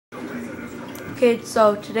Okay,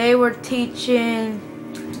 so today we're teaching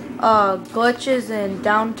glitches and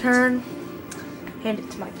downturn. Hand it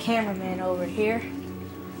to my cameraman over here.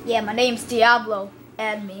 Yeah, my name's Diablo.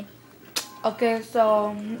 Add me. Okay,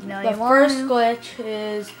 so the first glitch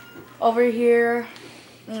is over here.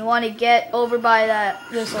 You want to get over by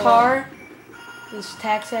this car, this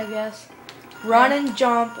taxi, I guess. Run and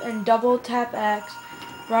jump and double tap X.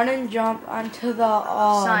 Run and jump onto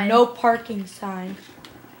the no parking sign.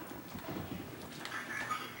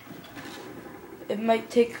 It might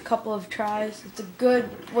take a couple of tries. It's a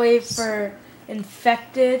good way for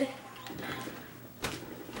infected.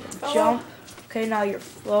 Jump. Okay, now you're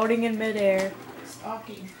floating in midair.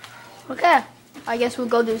 Okay, I guess we'll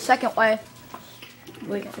go do the second way.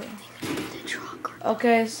 Wait for it.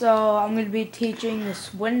 Okay, so I'm going to be teaching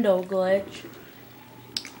this window glitch.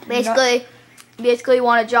 Basically you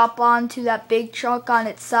want to jump onto that big truck on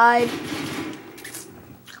its side.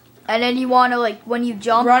 And then you want to, like, when you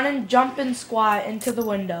jump... Run and jump and squat into the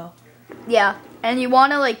window. Yeah, and you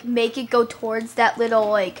want to, like, make it go towards that little,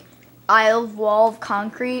 like, aisle wall of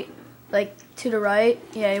concrete, like, to the right.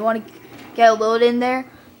 Yeah, you want to get a load in there,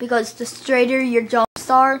 because the straighter your jumps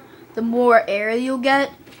are, the more air you'll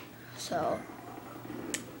get. So...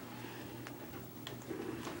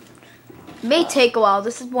 it may take a while.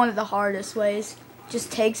 This is one of the hardest ways.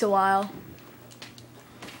 Just takes a while.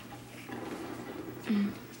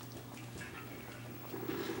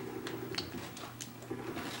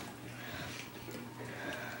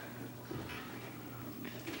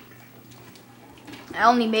 I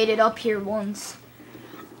only made it up here once.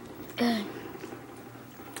 It's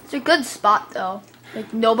a good spot though.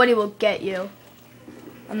 Like nobody will get you.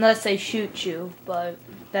 Unless they shoot you, but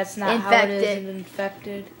that's not how it is in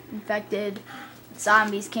infected. Infected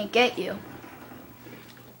zombies can't get you.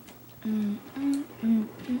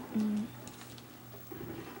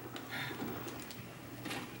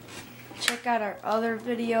 Check out our other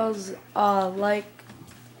videos. Like,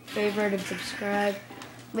 favorite, and subscribe.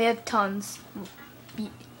 We have tons.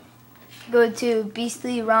 Go to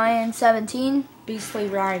Beastly Ryan 17. Beastly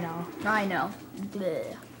Rhino. Rhino.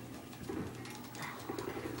 Blech.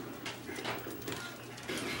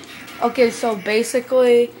 Okay, so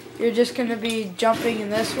basically, you're just going to be jumping in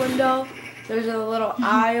this window. There's a little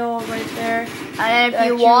aisle right there. And if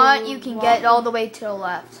you want, you can get all the way to the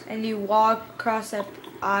left. And you walk across that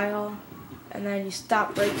aisle, and then you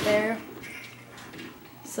stop right there.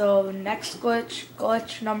 So, next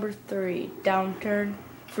glitch number 3, downturn,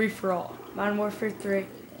 free-for-all. Modern Warfare 3,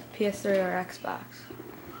 PS3 or Xbox.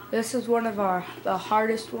 This is one of the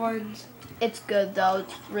hardest ones. It's good though,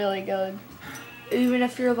 it's really good. Even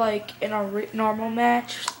if you're like in a normal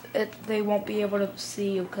match, they won't be able to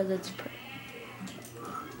see you because it's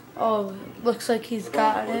oh, looks like he's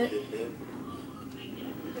got it.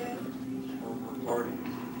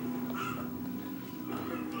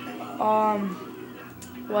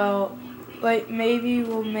 Well, like maybe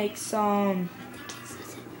we'll make some.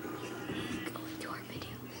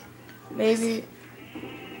 Maybe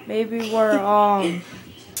we're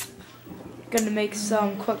gonna make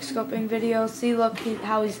some quick scoping videos. See, look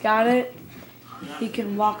how he's got it. He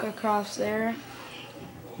can walk across there.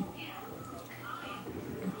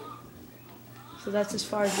 So that's as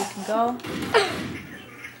far as we can go.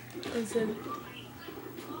 Listen.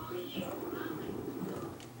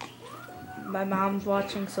 My mom's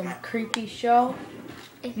watching some creepy show.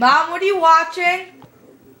 Mom, what are you watching?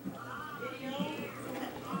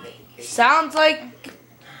 Sounds like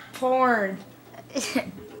porn.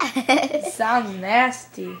 Sounds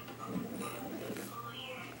nasty.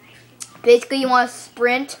 Basically, you want to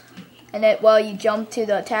sprint, and then while you jump to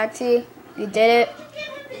the taxi, you did it.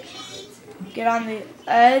 Get on the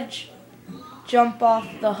edge, jump off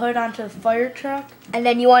the hood onto the fire truck, and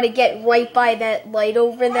then you want to get right by that light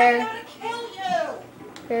over there.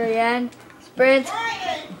 Very end. Sprint.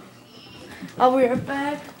 I'll be right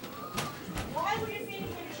back. Why were you feeding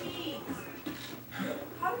him cheese?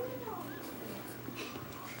 How do you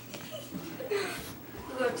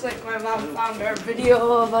know? Looks like my mom found our video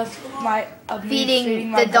of us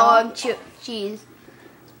feeding the dog cheese.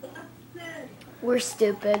 We're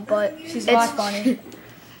stupid, but it's funny.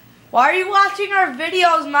 Why are you watching our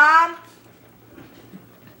videos, Mom?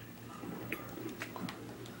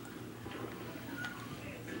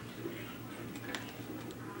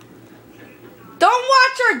 Don't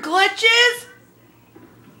watch our glitches!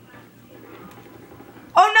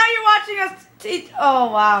 Oh, now you're watching us. Oh,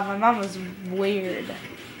 wow. My mom was weird.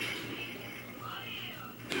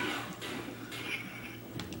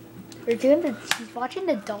 She's watching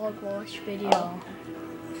the dog wash video. Oh.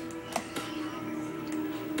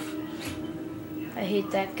 I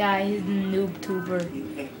hate that guy. He's a noob tuber.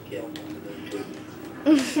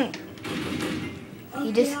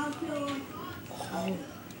 He just.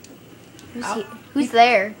 Who's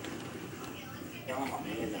there?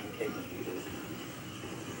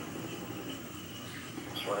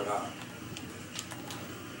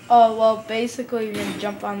 Oh, well, basically you can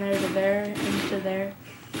jump on there to there, into there.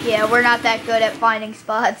 Yeah, we're not that good at finding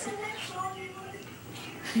spots.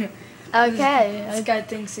 Okay. This guy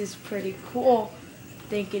thinks he's pretty cool,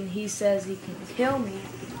 thinking he says he can kill me.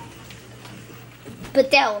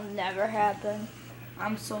 But that'll never happen.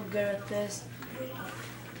 I'm so good at this.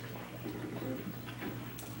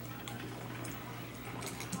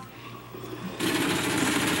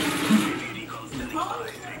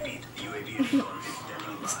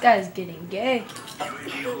 This guy's getting gay.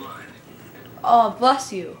 Oh,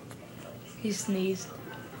 bless you. He sneezed.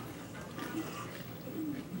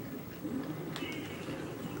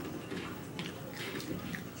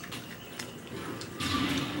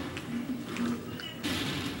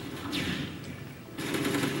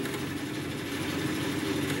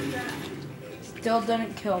 Still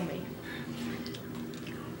didn't kill me.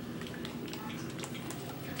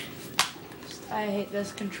 I hate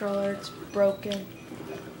this controller, it's broken.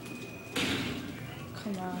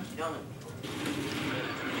 Come on.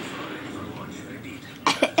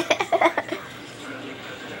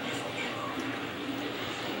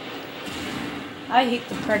 I hate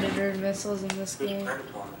the Predator missiles in this game.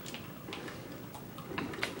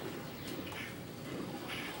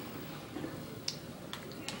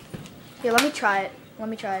 Here, let me try it. Let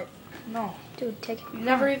me try it. No. Dude, take it. You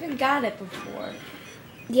never even got it before.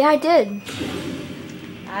 Yeah, I did.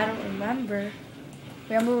 I don't remember.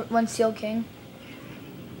 Remember when Seal King?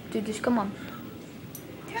 Dude, just come on.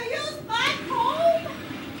 You use my comb?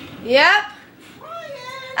 Yep. Ryan,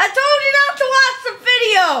 I told you not to watch the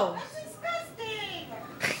video. that's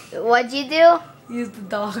disgusting. What'd you do? Use the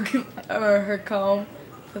dog or her comb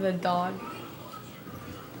for the dog.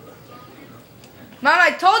 Mom,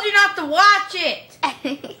 I told you not to watch it.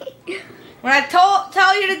 When I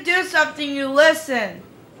tell you to do something, you listen.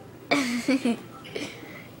 Patrick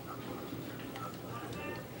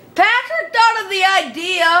thought of the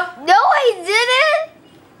idea. No, I didn't.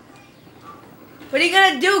 What are you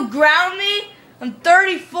gonna do? Ground me? I'm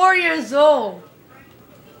 34 years old.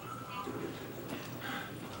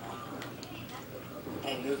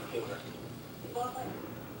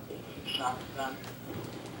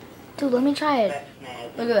 Dude, let me try it.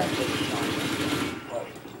 Look at that.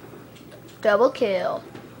 Double kill.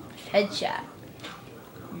 Headshot.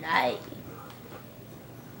 Nice.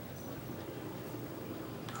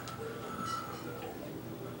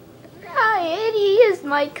 Ryan, he is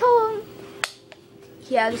my comb.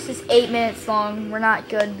 Yeah, this is 8 minutes long. We're not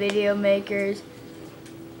good video makers.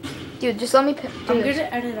 Dude, just let me do I'm this. gonna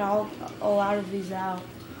edit a lot of these out.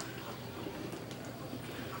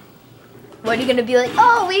 What are you gonna be like?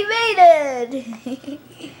 Oh, we made it!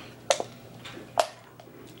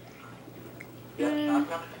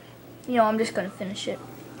 You know, I'm just gonna finish it.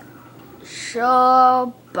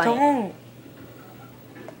 So, bye. Don't.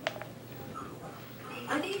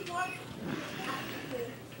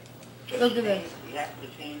 Look at this. You have to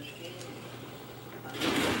change